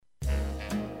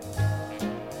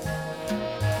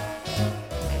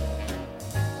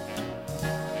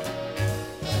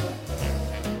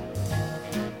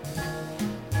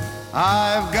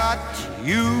I've got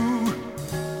you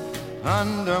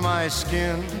under my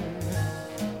skin.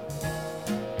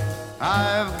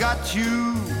 I've got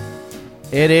you.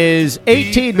 It is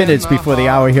 18 minutes before the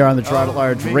hour here on the Toronto at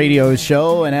Large radio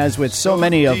show, and as with so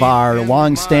many of our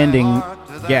long-standing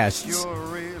guests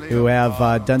who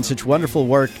have done such wonderful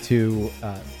work to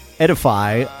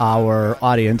edify our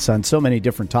audience on so many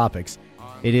different topics,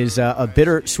 it is a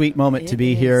bittersweet moment to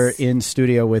be here in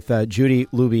studio with Judy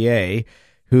Loubier,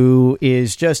 who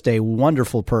is just a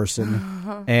wonderful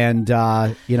person, and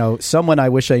someone I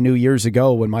wish I knew years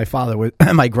ago when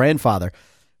my grandfather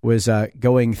was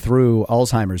going through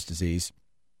Alzheimer's disease.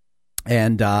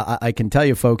 And I can tell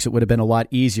you, folks, it would have been a lot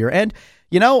easier. And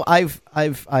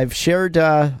I've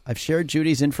shared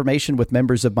Judy's information with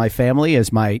members of my family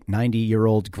as my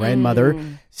 90-year-old grandmother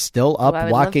still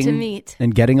up, walking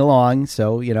and getting along.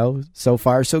 So so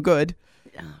far so good.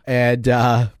 And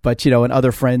but and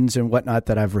other friends and whatnot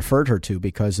that I've referred her to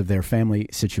because of their family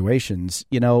situations.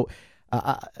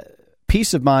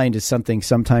 Peace of mind is something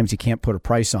sometimes you can't put a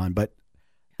price on, but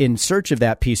in search of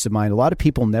that peace of mind, a lot of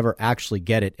people never actually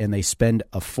get it, and they spend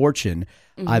a fortune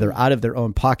either out of their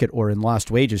own pocket or in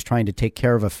lost wages trying to take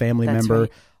care of a family member,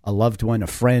 a loved one, a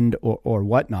friend, or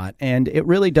whatnot. And it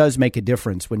really does make a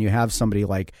difference when you have somebody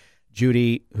like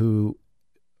Judy who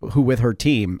with her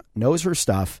team knows her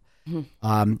stuff,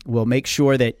 will make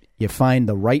sure that you find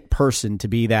the right person to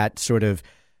be that sort of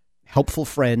helpful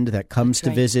friend that comes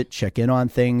to visit, check in on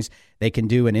things. They can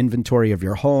do an inventory of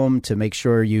your home to make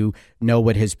sure you know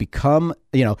what has become,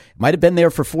 it might have been there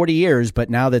for 40 years, but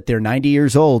now that they're 90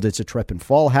 years old, it's a trip and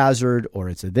fall hazard, or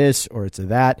it's a this, or it's a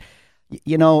that.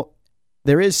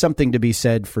 There is something to be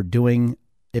said for doing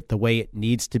it the way it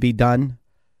needs to be done,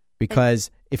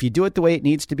 because if you do it the way it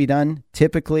needs to be done,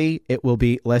 typically it will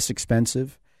be less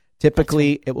expensive.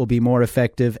 Typically it will be more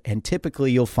effective, and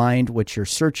typically you'll find what you're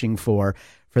searching for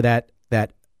that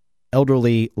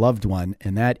elderly loved one,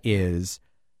 and that is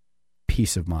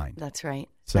peace of mind. That's right.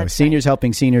 So That's Seniors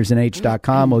Helping Seniors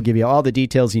NH.com will give you all the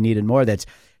details you need and more. That's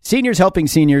Seniors Helping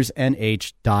Seniors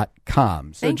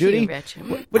NH.com. So Thank Judy, you, Rich.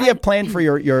 what do you have planned for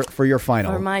your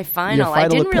final? For my final, I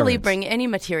didn't really bring any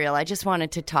material. I just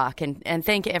wanted to talk and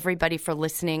thank everybody for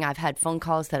listening. I've had phone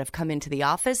calls that have come into the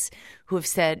office who have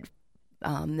said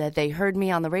that they heard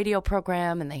me on the radio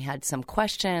program and they had some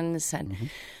questions, and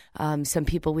some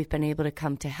people we've been able to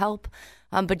come to help.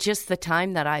 But just the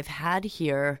time that I've had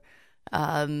here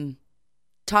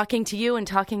talking to you and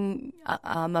talking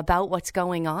about what's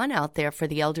going on out there for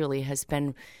the elderly has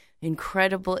been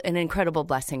an incredible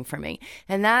blessing for me.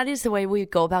 And that is the way we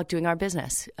go about doing our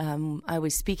business. I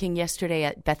was speaking yesterday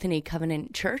at Bethany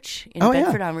Covenant Church in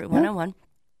Bedford on Route 101.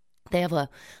 They have a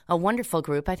wonderful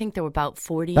group. I think there were about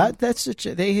 40.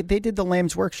 They did the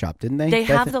Lamb's Workshop, didn't they? They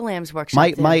have the Lamb's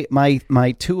Workshop.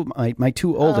 My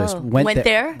two oldest went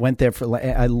there. Went there for.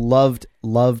 I loved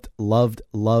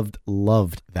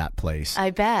that place. I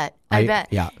bet.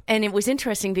 Yeah. And it was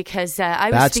interesting because I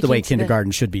was. That's the way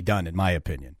kindergarten should be done, in my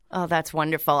opinion. Oh, that's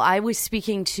wonderful. I was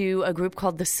speaking to a group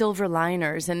called the Silver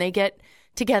Liners, and they get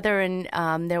together,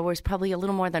 and there was probably a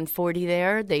little more than 40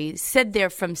 there. They said they're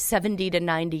from 70 to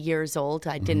 90 years old.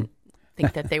 I didn't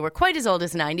think that they were quite as old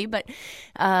as 90, but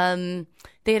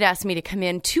they had asked me to come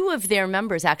in. 2 of their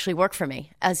members actually work for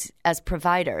me as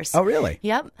providers. Oh, really?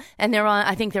 Yep. And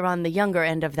I think they're on the younger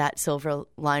end of that Silver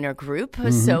Liner group.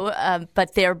 So,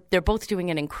 but they're both doing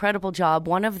an incredible job.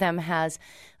 One of them has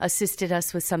assisted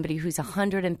us with somebody who's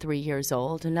 103 years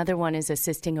old. Another one is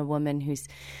assisting a woman who's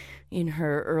in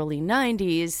her early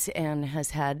 90s and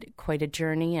has had quite a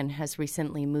journey and has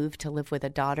recently moved to live with a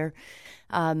daughter.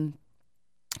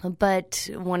 But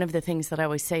one of the things that I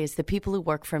always say is the people who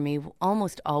work for me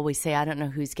almost always say, I don't know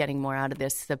who's getting more out of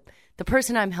this, the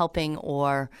person I'm helping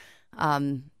or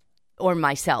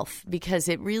myself, because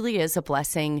it really is a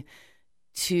blessing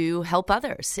to help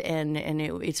others, and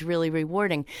it's really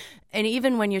rewarding. And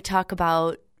even when you talk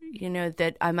about,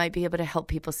 that I might be able to help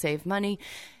people save money,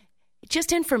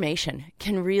 just information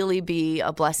can really be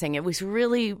a blessing. It was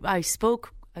really, I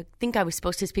think I was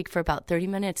supposed to speak for about 30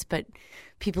 minutes, but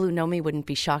people who know me wouldn't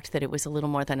be shocked that it was a little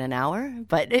more than an hour.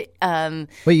 But well,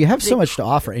 you have so much to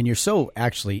offer, and you're so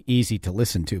actually easy to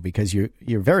listen to because you're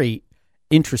very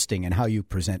interesting in how you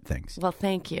present things. Well,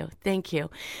 thank you.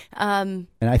 And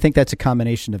I think that's a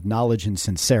combination of knowledge and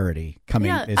sincerity coming.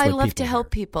 Yeah, I love to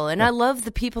help people, and I love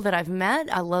the people that I've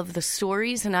met. I love the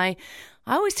stories, and I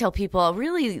always tell people,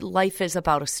 really, life is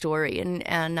about a story,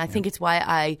 and I think it's why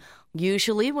I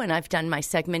Usually when I've done my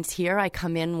segments here, I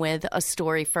come in with a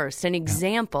story first, an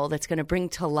example that's going to bring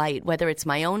to light, whether it's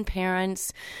my own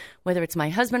parents, whether it's my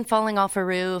husband falling off a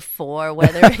roof, or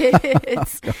whether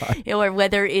it's or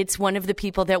whether it's one of the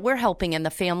people that we're helping in the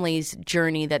family's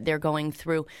journey that they're going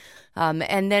through.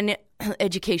 And then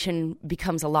education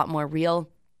becomes a lot more real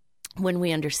when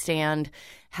we understand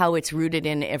how it's rooted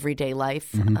in everyday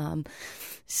life.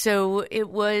 So it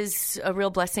was a real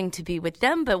blessing to be with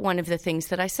them. But one of the things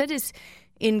that I said is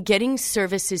in getting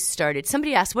services started,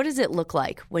 somebody asked, what does it look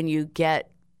like when you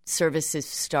get services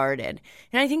started?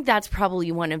 And I think that's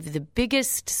probably one of the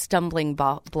biggest stumbling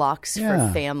blocks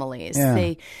for families.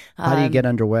 Yeah. How do you get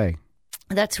underway?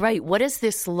 That's right. What does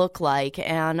this look like?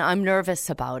 And I'm nervous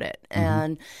about it.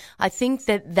 And I think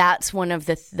that that's one of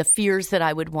the fears that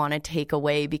I would want to take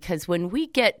away, because when we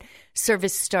get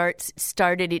service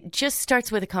started, it just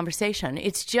starts with a conversation.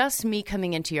 It's just me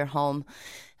coming into your home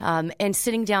and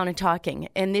sitting down and talking.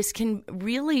 And this can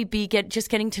really be just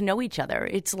getting to know each other.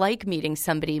 It's like meeting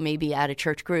somebody maybe at a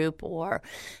church group or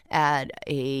at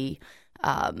a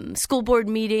school board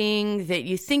meeting that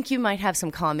you think you might have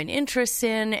some common interests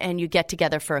in, and you get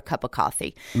together for a cup of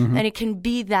coffee. And it can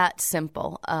be that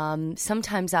simple.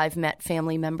 Sometimes I've met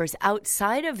family members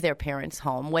outside of their parents'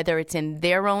 home, whether it's in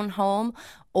their own home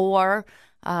or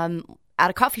at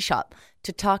a coffee shop,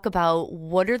 to talk about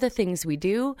what are the things we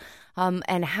do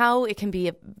and how it can be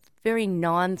a very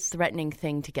non-threatening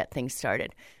thing to get things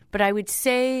started. But I would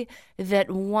say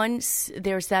that once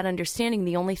there's that understanding,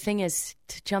 the only thing is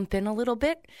to jump in a little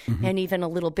bit, and even a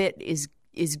little bit is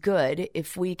good.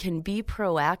 If we can be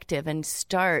proactive and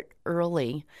start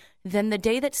early, then the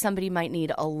day that somebody might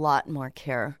need a lot more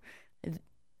care,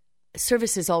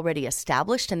 service is already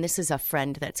established, and this is a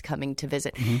friend that's coming to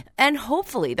visit. And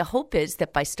hopefully, the hope is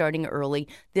that by starting early,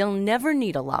 they'll never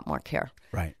need a lot more care.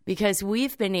 Right. Because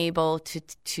we've been able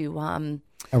to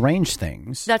arrange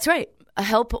things. That's right.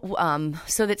 Help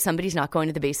so that somebody's not going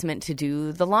to the basement to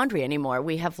do the laundry anymore.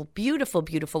 We have beautiful,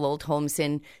 beautiful old homes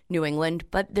in New England,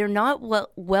 but they're not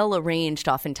well arranged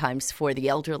oftentimes for the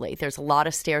elderly. There's a lot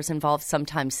of stairs involved,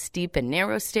 sometimes steep and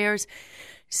narrow stairs.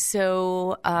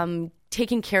 So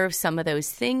taking care of some of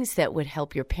those things that would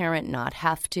help your parent not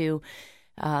have to.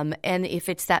 And if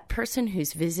it's that person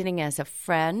who's visiting as a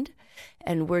friend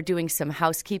and we're doing some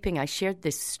housekeeping, I shared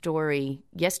this story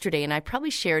yesterday, and I probably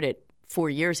shared it 4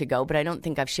 years ago, but I don't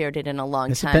think I've shared it in a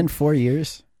long time. Has it been 4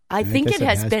 years? I think it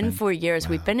has been 4 years.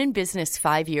 Wow. We've been in business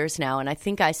 5 years now, and I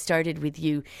think I started with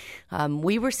you.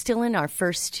 We were still in our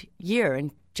first year,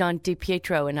 and John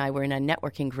DiPietro and I were in a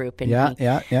networking group, and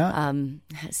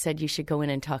he said you should go in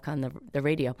and talk on the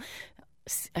radio.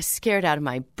 Scared out of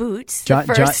my boots the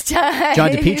first time.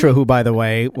 John DiPietro, who, by the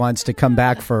way, wants to come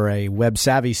back for a Web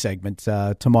Savvy segment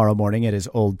tomorrow morning at his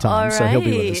old time, so he'll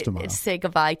be with us tomorrow. Say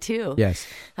goodbye, too. Yes.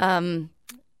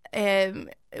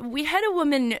 We had a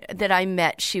woman that I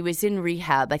met. She was in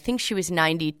rehab. I think she was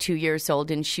 92 years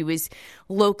old, and she was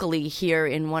locally here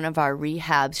in one of our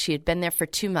rehabs. She had been there for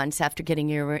 2 months after getting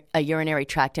a urinary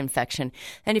tract infection.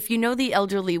 And if you know the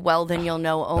elderly well, then you'll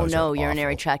know,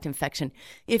 urinary tract infection.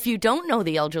 If you don't know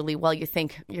the elderly well, you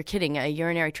think, you're kidding, a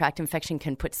urinary tract infection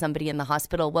can put somebody in the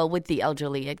hospital. Well, with the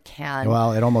elderly, it can.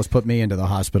 Well, it almost put me into the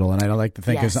hospital, and I like to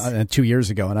think 2 years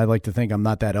ago, and I like to think I'm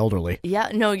not that elderly.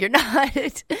 Yeah, no, you're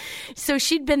not. So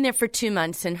she'd been there for 2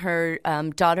 months, and her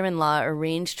daughter-in-law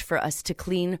arranged for us to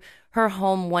clean her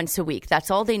home once a week. That's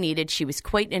all they needed. She was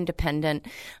quite independent,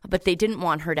 but they didn't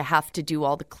want her to have to do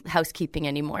all the housekeeping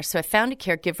anymore. So I found a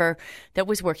caregiver that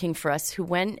was working for us who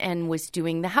went and was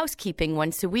doing the housekeeping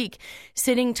once a week,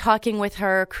 sitting, talking with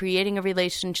her, creating a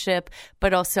relationship,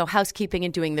 but also housekeeping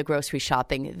and doing the grocery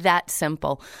shopping. That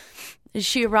simple.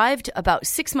 She arrived about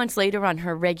 6 months later on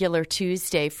her regular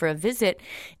Tuesday for a visit,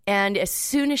 and as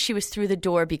soon as she was through the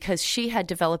door, because she had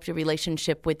developed a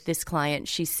relationship with this client,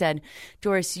 she said,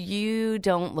 "Doris, you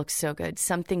don't look so good.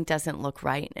 Something doesn't look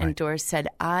right." And Doris said,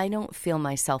 "I don't feel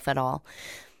myself at all."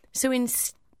 So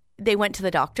they went to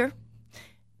the doctor.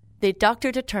 The doctor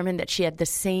determined that she had the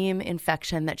same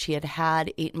infection that she had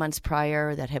had 8 months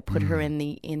prior, that had put her in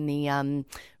the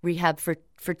rehab for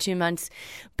 2 months.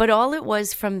 But all it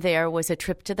was from there was a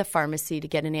trip to the pharmacy to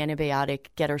get an antibiotic,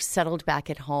 get her settled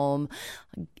back at home.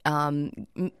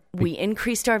 We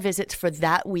increased our visits for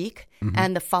that week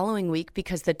and the following week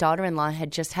because the daughter-in-law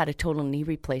had just had a total knee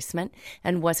replacement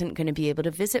and wasn't going to be able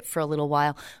to visit for a little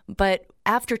while. But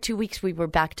after 2 weeks, we were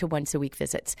back to once-a-week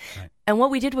visits. Right. And what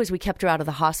we did was we kept her out of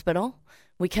the hospital.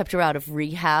 We kept her out of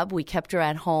rehab. We kept her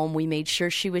at home. We made sure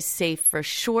she was safe for a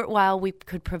short while. We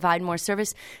could provide more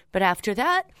service. But after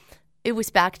that, it was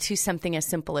back to something as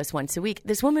simple as once a week.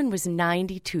 This woman was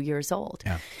 92 years old,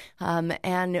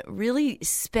 and really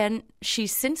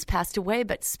she's since passed away,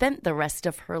 but spent the rest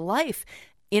of her life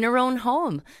in her own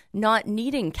home, not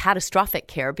needing catastrophic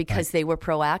care because they were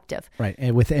proactive. Right,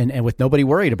 and with nobody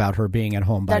worried about her being at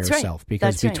home by herself,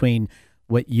 because between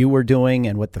what you were doing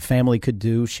and what the family could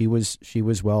do, she was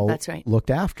well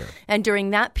looked after. And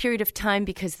during that period of time,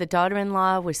 because the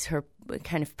daughter-in-law was her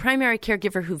kind of primary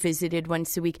caregiver who visited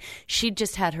once a week, she'd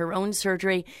just had her own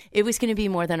surgery. It was going to be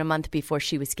more than a month before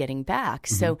she was getting back.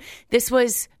 Mm-hmm. So this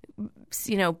was,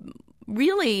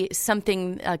 really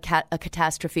something, a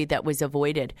catastrophe that was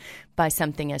avoided by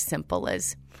something as simple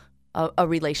as a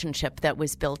relationship that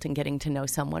was built and getting to know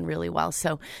someone really well.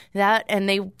 So that, and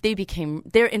they became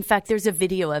there. In fact, there's a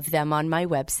video of them on my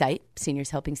website,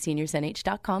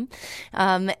 seniorshelpingseniors.nh.com.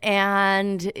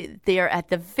 And they're at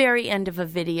the very end of a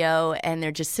video and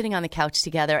they're just sitting on the couch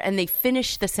together and they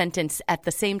finish the sentence at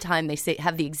the same time. They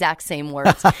have the exact same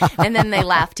words and then they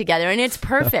laugh together and it's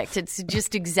perfect. It's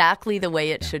just exactly the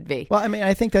way it should be. Well, I mean,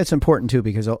 I think that's important too,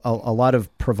 because a lot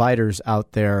of providers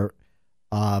out there,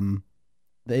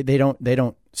 They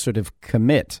don't sort of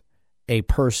commit a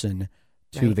person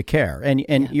to the care,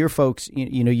 and your folks,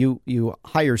 you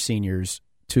hire seniors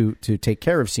to take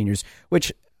care of seniors,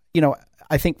 which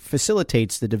I think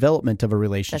facilitates the development of a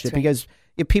relationship because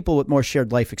if people with more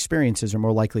shared life experiences are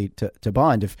more likely to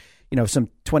bond. If some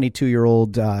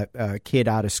 22-year-old kid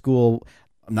out of school,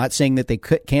 I'm not saying that they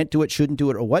can't do it, shouldn't do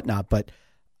it, or whatnot,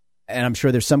 and I'm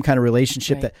sure there's some kind of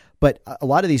relationship but a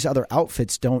lot of these other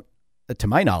outfits don't. To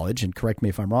my knowledge, and correct me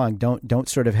if I'm wrong, don't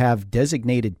sort of have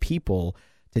designated people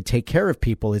to take care of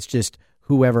people. It's just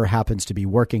whoever happens to be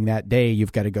working that day,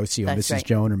 you've got to go see Mrs.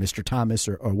 Joan or Mr. Thomas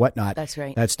or whatnot. That's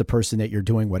right. That's the person that you're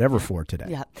doing whatever for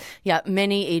today. Yeah.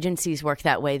 Many agencies work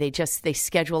that way. They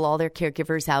schedule all their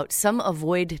caregivers out. Some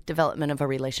avoid development of a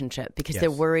relationship because they're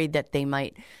worried that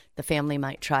the family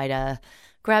might try to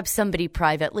grab somebody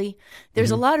privately.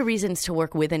 There's a lot of reasons to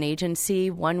work with an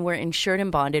agency. One, we're insured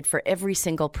and bonded for every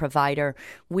single provider.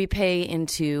 We pay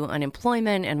into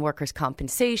unemployment and workers'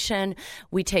 compensation.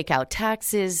 We take out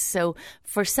taxes. So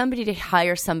for somebody to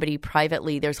hire somebody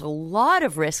privately, there's a lot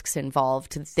of risks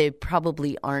involved that they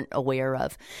probably aren't aware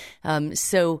of.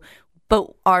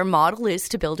 But our model is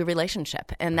to build a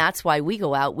relationship, and that's why we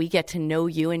go out. We get to know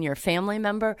you and your family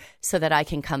member so that I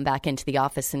can come back into the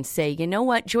office and say, you know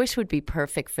what, Joyce would be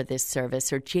perfect for this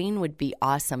service, or Jane would be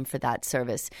awesome for that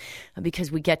service,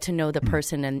 because we get to know the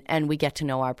person and we get to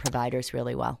know our providers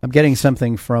really well. I'm getting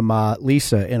something from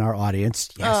Lisa in our audience.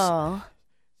 Yes. Oh.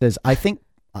 Says, I think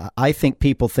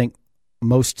people think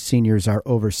most seniors are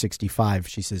over 65.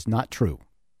 She says, not true.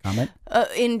 Comment?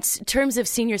 In terms of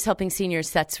seniors helping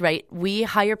seniors, that's right. We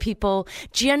hire people.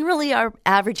 Generally, our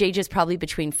average age is probably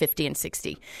between 50 and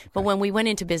 60. But when we went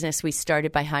into business, we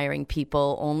started by hiring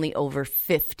people only over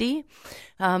 50.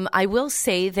 I will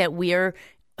say that we're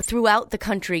throughout the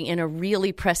country in a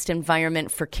really pressed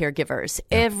environment for caregivers.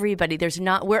 Everybody,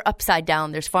 we're upside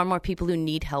down. There's far more people who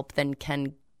need help than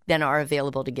are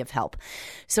available to give help.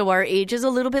 So our age is a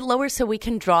little bit lower, so we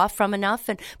can draw from enough.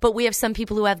 But we have some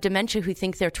people who have dementia who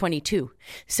think they're 22.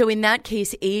 So in that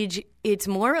case, age, it's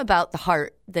more about the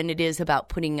heart than it is about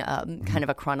putting kind of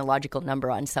a chronological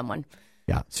number on someone.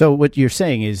 Yeah. So what you're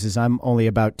saying is I'm only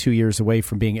about 2 years away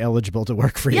from being eligible to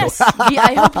work for you. Yes.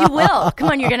 I hope you will. Come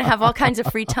on, you're going to have all kinds of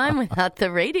free time without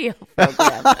the radio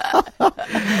program.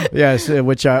 Yes,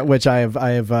 which I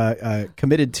have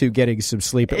committed to getting some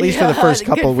sleep, at least for the first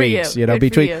couple weeks.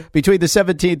 Between the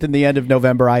 17th and the end of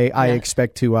November, I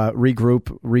expect to recoup,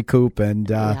 and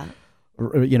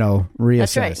reassess.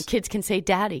 That's right. Kids can say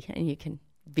 "Daddy," and you can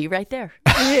be right there.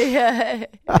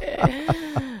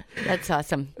 That's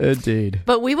awesome. Indeed.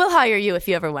 But we will hire you if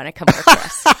you ever want to come work for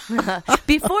us.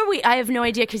 I have no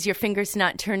idea because your finger's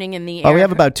not turning in the air. Oh, we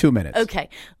have about 2 minutes. Okay.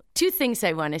 Two things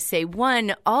I want to say.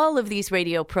 One, all of these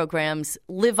radio programs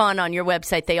live on your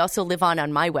website. They also live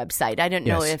on my website. I don't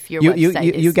know if your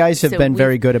website is. You guys have been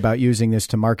very good about using this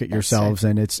to market yourselves.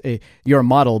 Right. And you're a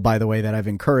model, by the way, that I've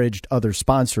encouraged other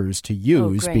sponsors to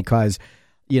use because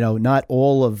not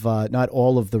all of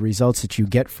the results that you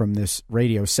get from this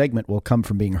radio segment will come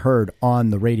from being heard on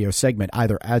the radio segment,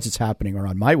 either as it's happening or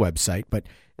on my website. But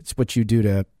it's what you do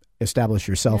to establish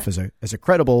yourself as a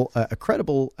credible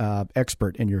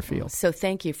expert in your field. So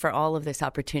thank you for all of this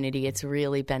opportunity. It's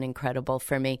really been incredible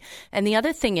for me. And the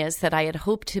other thing is that I had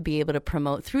hoped to be able to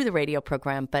promote through the radio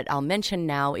program, but I'll mention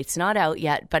now it's not out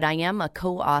yet, but I am a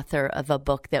co-author of a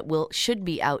book that should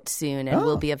be out soon and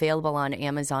will be available on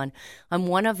Amazon. I'm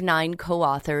one of 9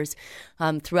 co-authors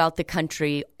throughout the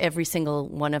country. Every single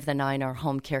one of the 9 are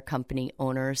home care company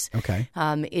owners. Okay.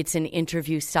 It's an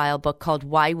interview-style book called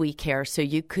Why We Care. So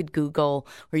you could Google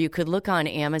or you could look on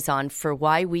Amazon for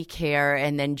Why We Care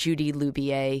and then Judy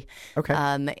Lubier. Okay.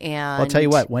 And I'll tell you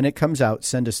what, when it comes out,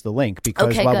 send us the link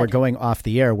because while we're going off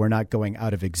the air, we're not going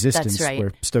out of existence. That's right.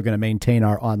 We're still going to maintain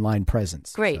our online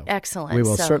presence. Great. So Excellent. We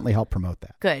will certainly help promote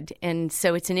that. Good. And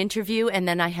so it's an interview, and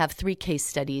then I have 3 case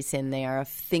studies in there of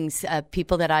things,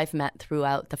 people that I've met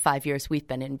throughout the 5 years we've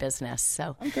been in business.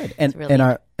 So good.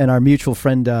 And our mutual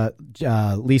friend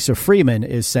Lisa Freeman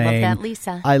is saying, love that,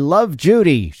 Lisa. I love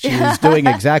Judy. She's doing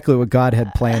exactly what God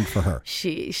had planned for her.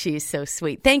 She's so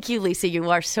sweet. Thank you, Lisa. You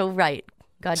are so right.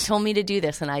 God told me to do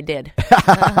this, and I did.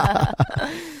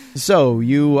 So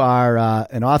you are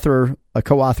an author, a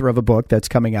co-author of a book that's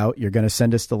coming out. You're going to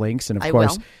send us the links. And, of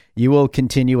course, you will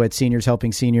continue at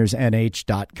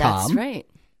seniorshelpingseniors.nh.com. That's right.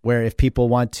 Where if people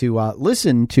want to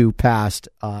listen to past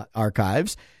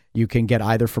archives, you can get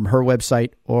either from her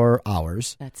website or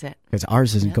ours. That's it. Because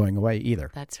ours isn't going away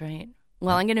either. That's right.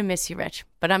 Well, I'm going to miss you, Rich,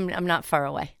 but I'm not far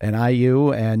away. And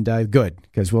you, and good,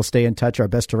 because we'll stay in touch. Our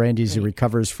best to Randy as he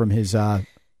recovers from his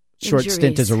short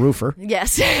stint as a roofer.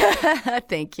 Yes.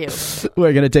 Thank you.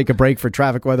 We're going to take a break for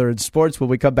traffic, weather, and sports.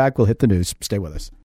 When we come back, we'll hit the news. Stay with us.